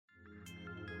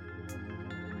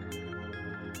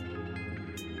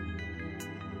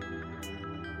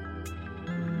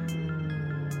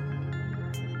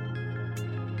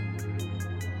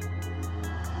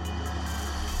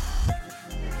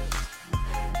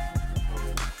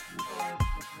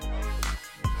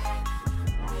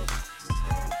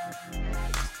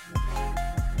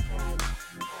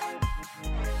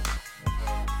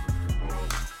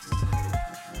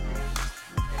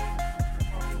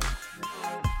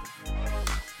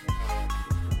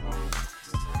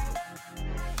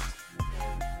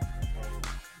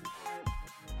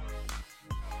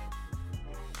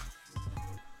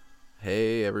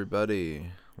Hey everybody,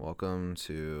 welcome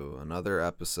to another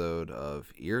episode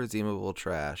of Irredeemable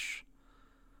Trash.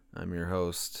 I'm your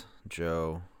host,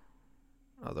 Joe,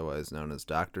 otherwise known as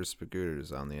Dr.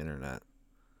 Spagooters on the internet.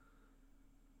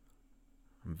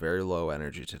 I'm very low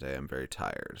energy today, I'm very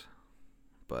tired,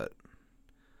 but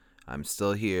I'm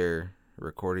still here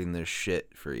recording this shit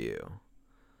for you,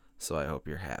 so I hope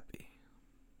you're happy.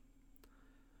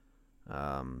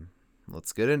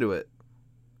 Let's get into it.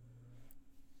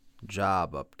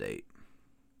 Job update.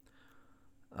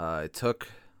 I took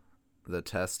the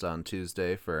test on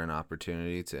Tuesday for an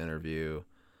opportunity to interview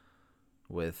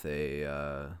with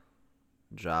a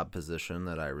job position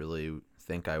that I really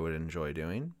think I would enjoy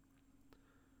doing.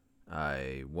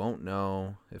 I won't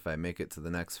know if I make it to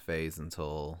the next phase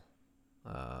until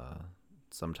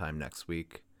sometime next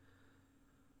week.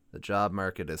 The job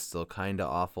market is still kind of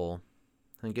awful,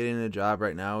 and getting a job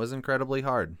right now is incredibly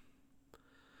hard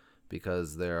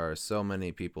because there are so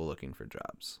many people looking for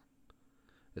jobs.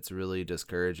 It's really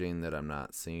discouraging that I'm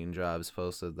not seeing jobs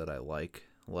posted that I like,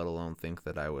 let alone think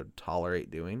that I would tolerate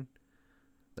doing.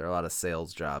 There are a lot of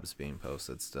sales jobs being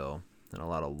posted still, and a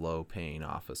lot of low-paying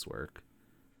office work.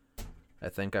 I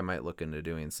think I might look into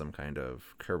doing some kind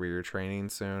of career training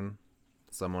soon.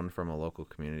 Someone from a local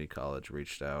community college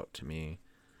reached out to me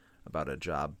about a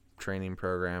job training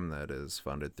program that is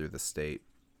funded through the state.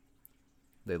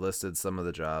 They listed some of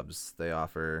the jobs they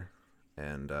offer,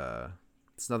 and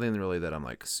it's nothing really that I'm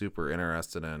like super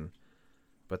interested in,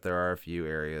 but there are a few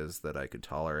areas that I could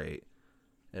tolerate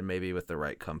and maybe with the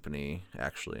right company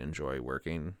actually enjoy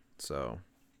working. So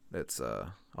it's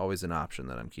always an option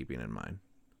that I'm keeping in mind.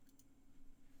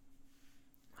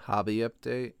 Hobby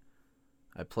update.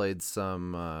 I played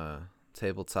some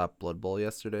tabletop Blood Bowl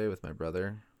yesterday with my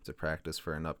brother to practice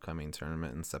for an upcoming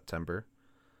tournament in September.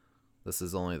 This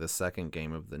is only the second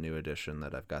game of the new edition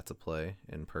that I've got to play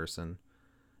in person,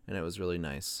 and it was really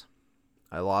nice.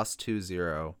 I lost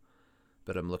 2-0,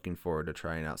 but I'm looking forward to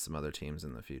trying out some other teams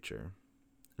in the future.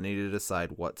 I need to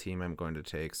decide what team I'm going to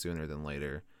take sooner than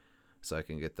later so I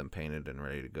can get them painted and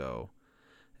ready to go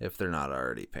if they're not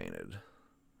already painted.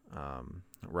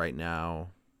 Right now,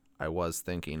 I was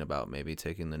thinking about maybe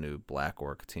taking the new Black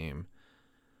Orc team,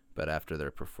 but after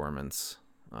their performance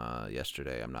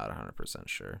yesterday, I'm not 100%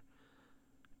 sure.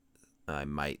 I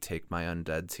might take my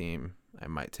Undead team. I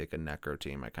might take a Necro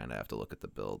team. I kind of have to look at the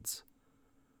builds.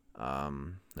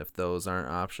 If those aren't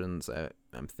options,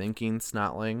 I'm thinking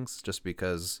Snotlings, just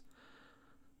because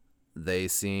they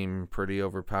seem pretty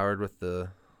overpowered with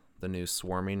the new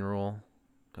swarming rule.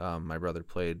 My brother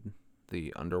played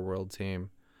the Underworld team,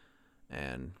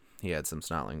 and he had some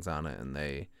Snotlings on it, and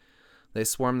they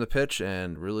swarmed the pitch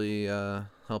and really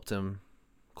helped him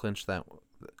clinch that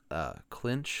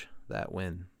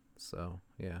win. So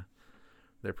yeah,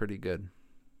 they're pretty good.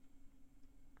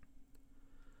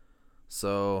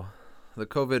 So the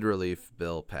COVID relief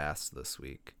bill passed this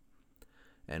week,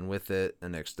 and with it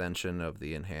an extension of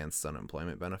the enhanced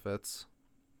unemployment benefits.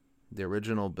 The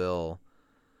original bill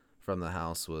from the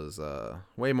House was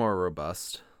way more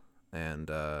robust,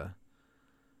 and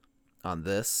on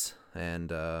this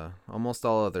and almost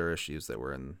all other issues that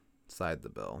were inside the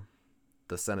bill.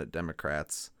 The Senate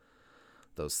Democrats,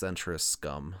 those centrist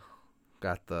scum,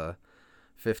 got the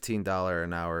 $15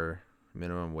 an hour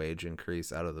minimum wage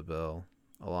increase out of the bill,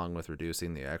 along with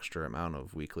reducing the extra amount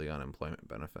of weekly unemployment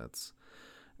benefits.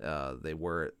 It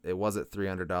was at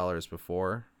 $300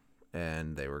 before,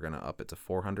 and they were going to up it to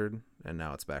 $400, and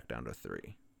now it's back down to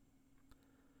 $300.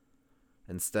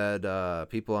 Instead,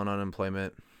 people on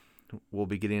unemployment will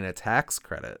be getting a tax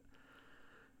credit,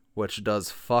 which does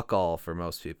fuck all for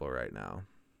most people right now.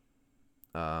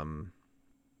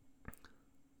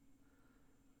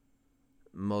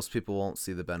 Most people won't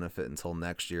see the benefit until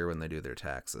next year when they do their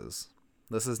taxes.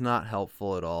 This is not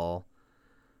helpful at all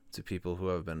to people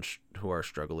who are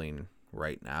struggling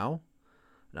right now.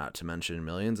 Not to mention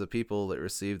millions of people that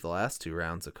received the last 2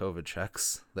 rounds of COVID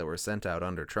checks that were sent out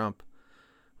under Trump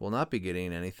will not be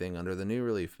getting anything under the new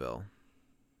relief bill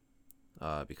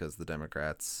because the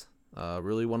Democrats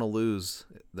really want to lose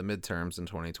the midterms in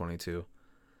 2022.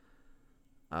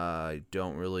 I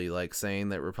don't really like saying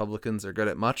that Republicans are good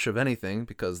at much of anything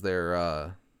because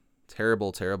they're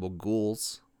terrible, terrible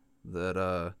ghouls that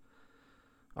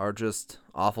are just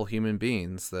awful human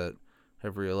beings that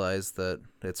have realized that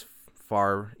it's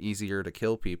far easier to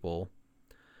kill people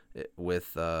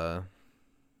with,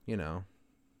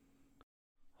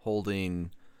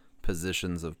 holding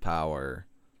positions of power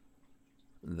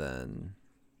than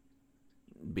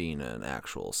being an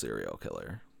actual serial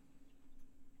killer.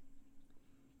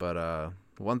 But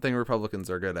one thing Republicans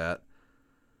are good at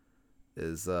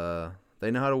is They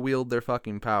know how to wield their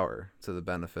fucking power to the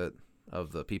benefit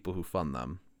of the people who fund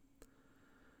them.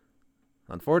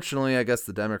 Unfortunately, I guess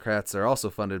the Democrats are also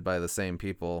funded by the same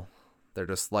people. They're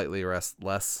just slightly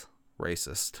less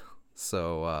racist.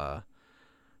 So,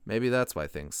 maybe that's why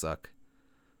things suck.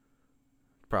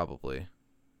 Probably.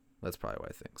 That's probably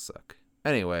why things suck.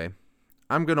 Anyway,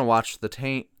 I'm going to watch The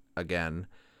Taint again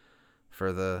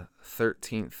for the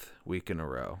 13th week in a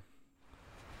row.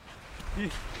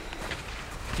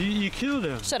 You killed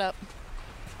him. Shut up.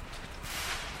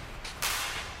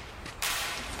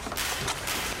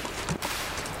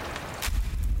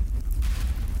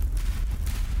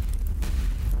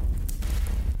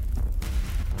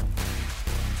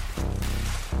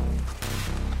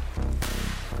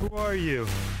 Who are you?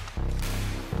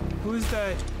 Who's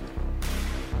that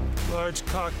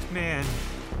large-cocked man?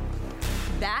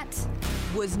 That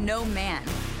was no man.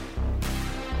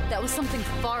 That was something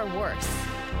far worse.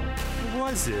 Who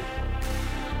was it?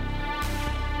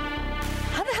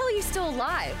 How the hell are you still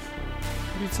alive?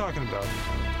 What are you talking about?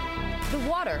 The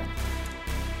water.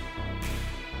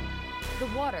 The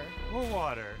water. What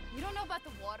water? You don't know about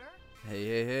the water?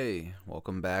 Hey.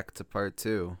 Welcome back to part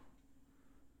 2.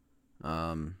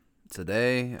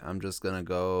 Today I'm just gonna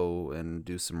go and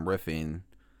do some riffing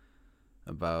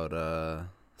about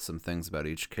some things about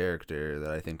each character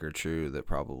that I think are true that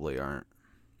probably aren't.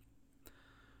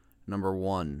 Number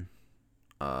 1,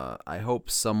 I hope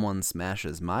someone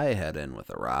smashes my head in with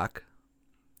a rock.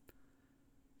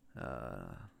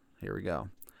 Here we go.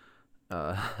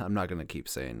 I'm not gonna keep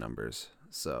saying numbers.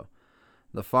 So,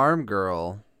 the farm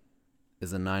girl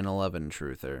is a 9/11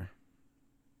 truther.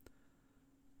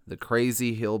 The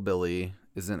crazy hillbilly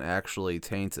isn't actually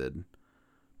tainted,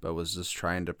 but was just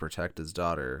trying to protect his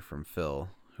daughter from Phil,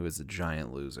 who is a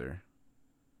giant loser.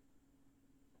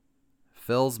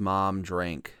 Phil's mom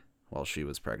drank while she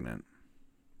was pregnant.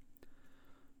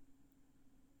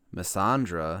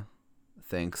 Missandra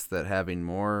thinks that having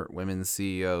more women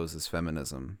CEOs is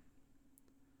feminism.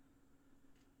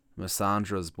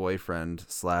 Missandra's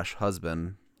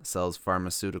boyfriend/husband sells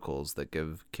pharmaceuticals that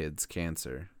give kids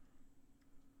cancer.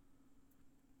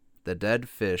 The dead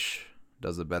fish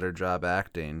does a better job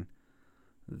acting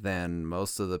than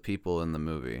most of the people in the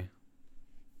movie.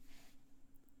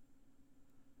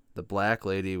 The black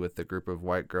lady with the group of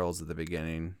white girls at the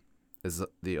beginning is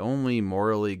the only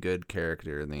morally good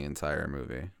character in the entire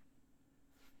movie.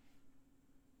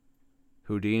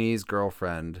 Houdini's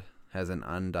girlfriend has an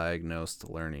undiagnosed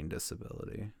learning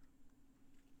disability.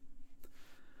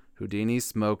 Houdini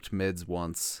smoked mids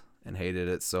once and hated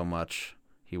it so much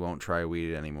he won't try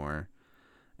weed anymore,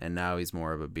 and now he's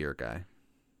more of a beer guy.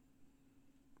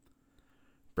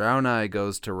 Brown Eye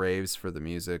goes to raves for the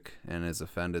music and is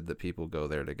offended that people go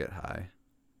there to get high.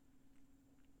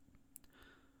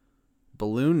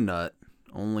 Balloon Nut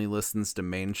only listens to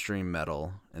mainstream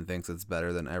metal and thinks it's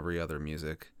better than every other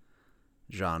music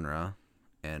genre,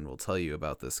 and will tell you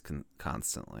about this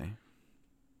constantly.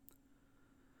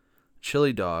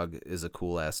 Chili Dog is a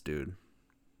cool-ass dude.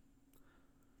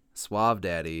 Suave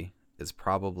Daddy is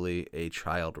probably a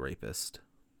child rapist.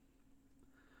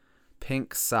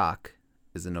 Pink Sock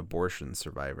is an abortion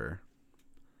survivor.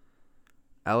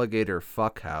 Alligator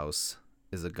Fuckhouse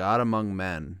is a god among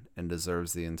men and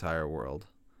deserves the entire world.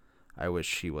 I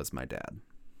wish he was my dad.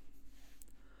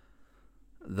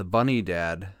 The bunny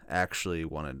dad actually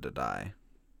wanted to die.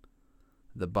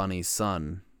 The bunny's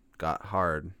son got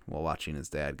hard while watching his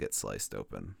dad get sliced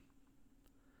open.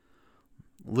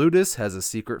 Ludus has a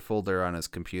secret folder on his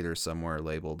computer somewhere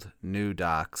labeled New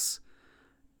Docs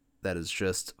that is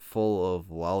just full of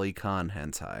lolicon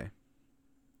hentai.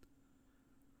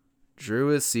 Drew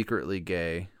is secretly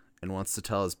gay and wants to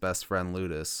tell his best friend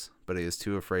Ludus, but he is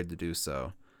too afraid to do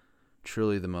so.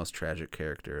 Truly the most tragic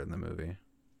character in the movie.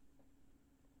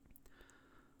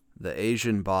 The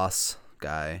Asian boss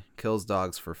guy kills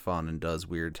dogs for fun and does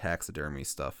weird taxidermy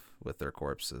stuff with their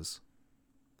corpses.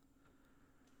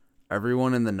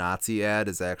 Everyone in the Nazi ad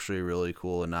is actually really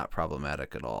cool and not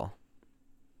problematic at all.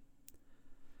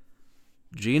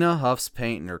 Gina huffs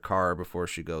paint in her car before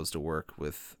she goes to work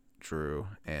with Drew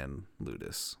and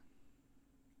Ludus.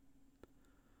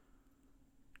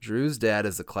 Drew's dad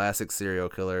is a classic serial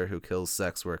killer who kills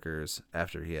sex workers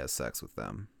after he has sex with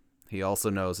them. He also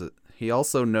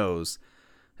knows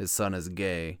his son is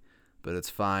gay, but it's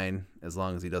fine as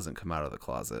long as he doesn't come out of the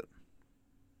closet.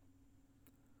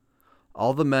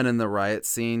 All the men in the riot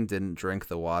scene didn't drink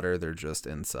the water, they're just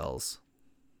incels.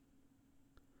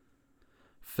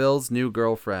 Phil's new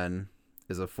girlfriend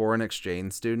is a foreign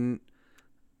exchange student,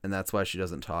 and that's why she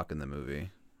doesn't talk in the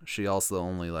movie. She also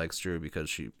only likes Drew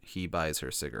because he buys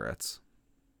her cigarettes.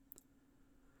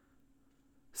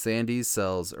 Sandy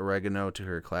sells oregano to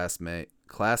her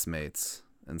classmates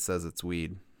and says it's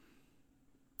weed.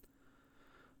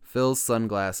 Phil's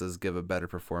sunglasses give a better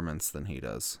performance than he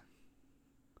does.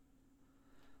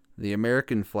 The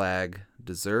American flag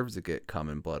deserves to get cum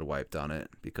and blood wiped on it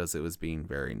because it was being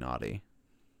very naughty.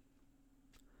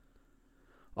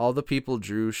 All the people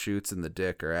Drew shoots in the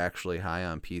dick are actually high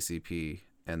on PCP,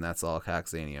 and that's all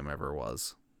Coxanium ever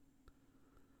was.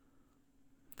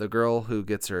 The girl who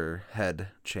gets her head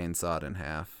chainsawed in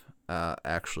half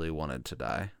actually wanted to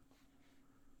die.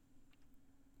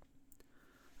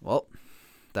 Well,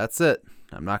 that's it.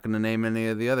 I'm not going to name any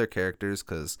of the other characters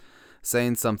because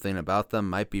saying something about them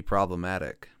might be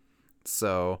problematic.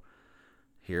 So,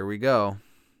 here we go.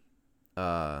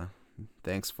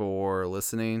 Thanks for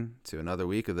listening to another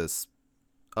week of this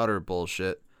utter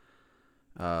bullshit.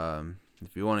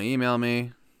 If you want to email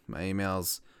me, my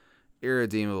email's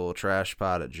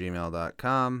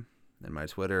irredeemabletrashpod@gmail.com, and my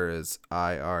Twitter is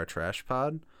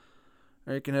irtrashpod,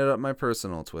 or you can hit up my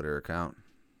personal Twitter account,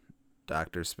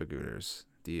 Dr. Spagooters,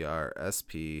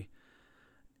 DrSpAGOOTERS.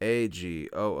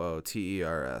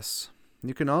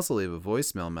 You can also leave a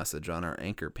voicemail message on our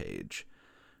Anchor page,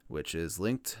 which is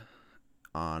linked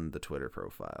on the Twitter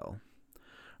profile.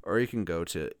 Or you can go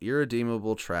to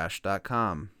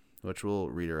irredeemabletrash.com, which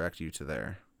will redirect you to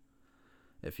there.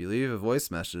 If you leave a voice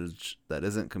message that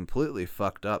isn't completely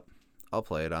fucked up, I'll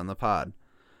play it on the pod.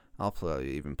 I'll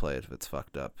probably even play it if it's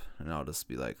fucked up, and I'll just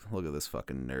be like, look at this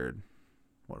fucking nerd.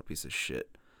 What a piece of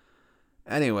shit.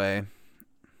 Anyway,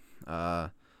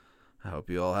 I hope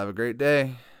you all have a great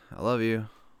day. I love you.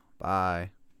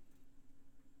 Bye.